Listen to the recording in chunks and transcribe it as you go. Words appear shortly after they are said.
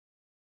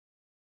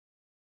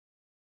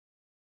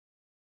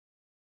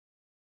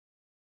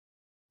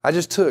I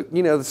just took,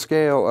 you know, the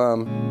scale,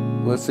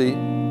 let's see.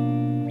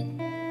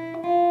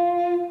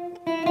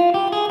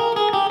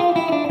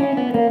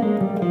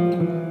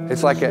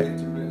 It's like a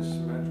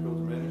symmetrical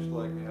diminished,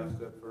 like half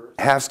step first.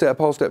 half step,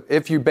 whole step.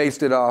 If you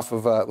based it off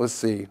of, let's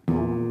see,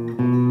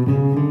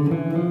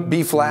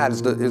 B flat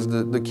is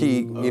the key,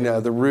 you know,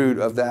 the root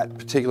of that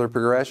particular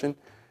progression,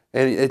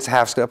 and it's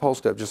half step, whole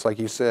step, just like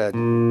you said,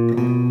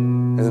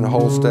 and then a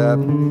whole step,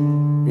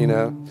 you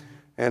know,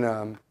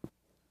 and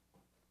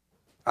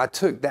I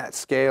took that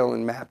scale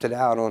and mapped it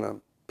out on a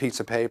piece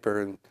of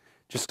paper and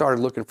just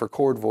started looking for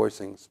chord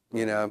voicings,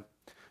 you know,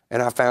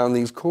 and I found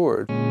these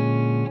chords.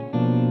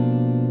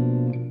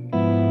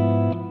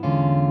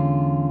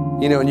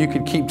 You know, and you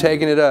could keep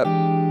taking it up,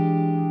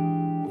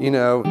 you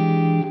know.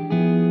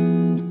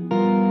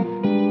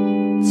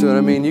 So, I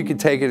mean, you could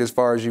take it as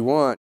far as you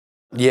want.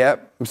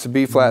 Yep, it's a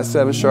B flat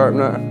 7 sharp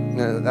 9.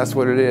 No, that's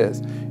what it is.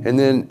 And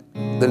then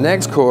the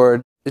next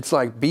chord, it's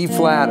like B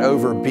flat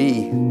over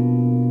B,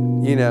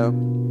 you know.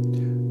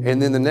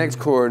 And then the next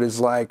chord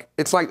is like,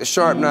 it's like the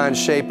sharp 9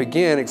 shape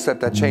again,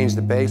 except I changed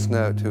the bass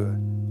note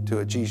to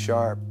a G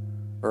sharp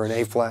or an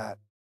A flat.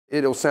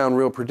 It'll sound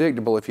real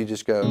predictable if you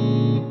just go.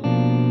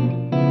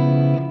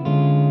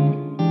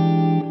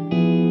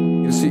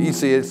 You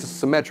see, it's a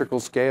symmetrical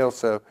scale,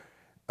 so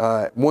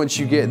once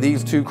you get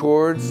these 2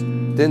 chords,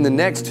 then the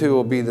next 2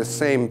 will be the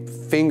same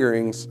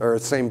fingerings or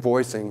same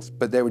voicings,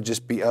 but they would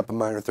just be up a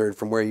minor third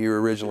from where you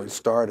originally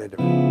started.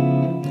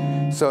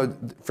 So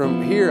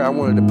from here, I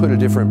wanted to put a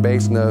different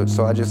bass note,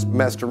 so I just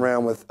messed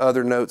around with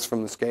other notes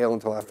from the scale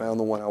until I found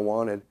the one I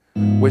wanted,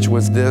 which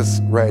was this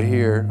right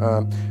here.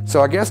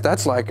 So I guess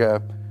that's like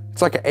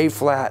it's like an A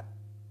flat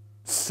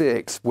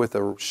 6 with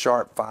a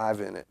sharp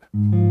 5 in it.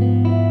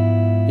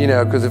 You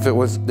know, because if it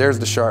was, there's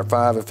the sharp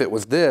 5. If it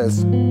was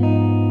this,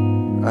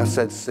 I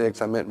said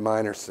 6, I meant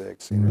minor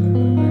 6. You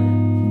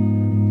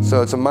know?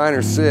 So it's a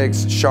minor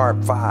 6,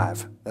 sharp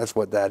 5. That's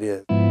what that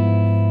is.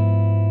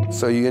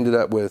 So you ended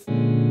up with,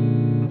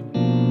 and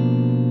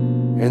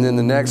then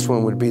the next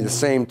one would be the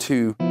same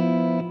two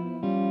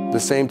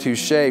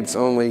shapes,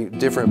 only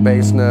different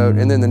bass note.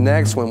 And then the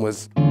next one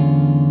was,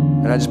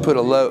 and I just put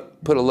a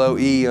low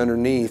E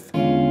underneath.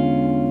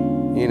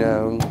 You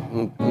know,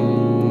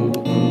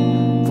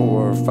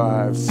 4,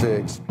 5,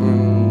 6,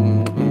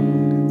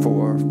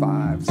 4,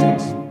 5,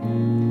 6.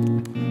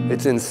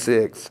 It's in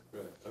 6,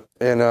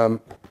 and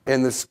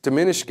this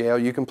diminished scale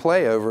you can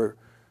play over.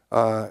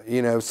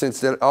 You know,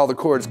 since all the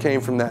chords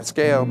came from that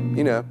scale,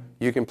 you know,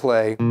 you can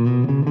play.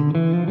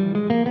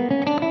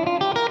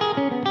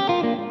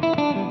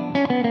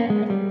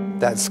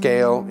 That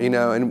scale, you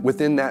know, and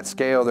within that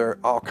scale there are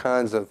all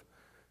kinds of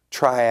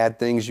triad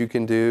things you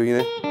can do, you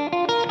know.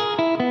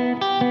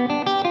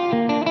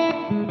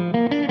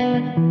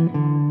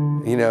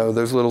 You know,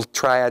 those little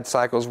triad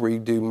cycles where you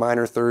do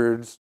minor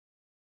thirds.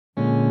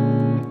 4,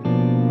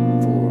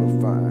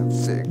 5,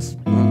 6.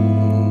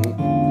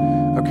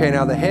 Okay,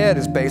 now the head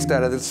is based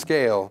out of this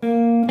scale.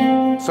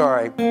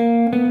 Sorry.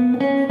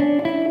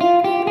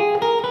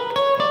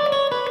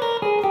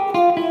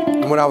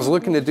 And what I was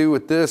looking to do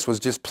with this was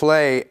just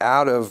play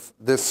out of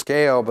this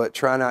scale, but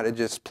try not to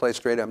just play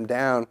straight up and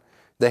down.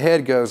 The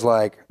head goes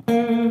like.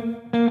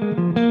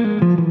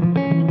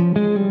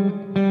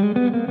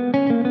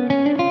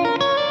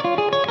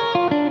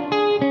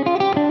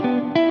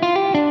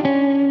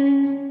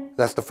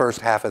 That's the first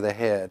half of the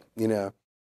head, you know.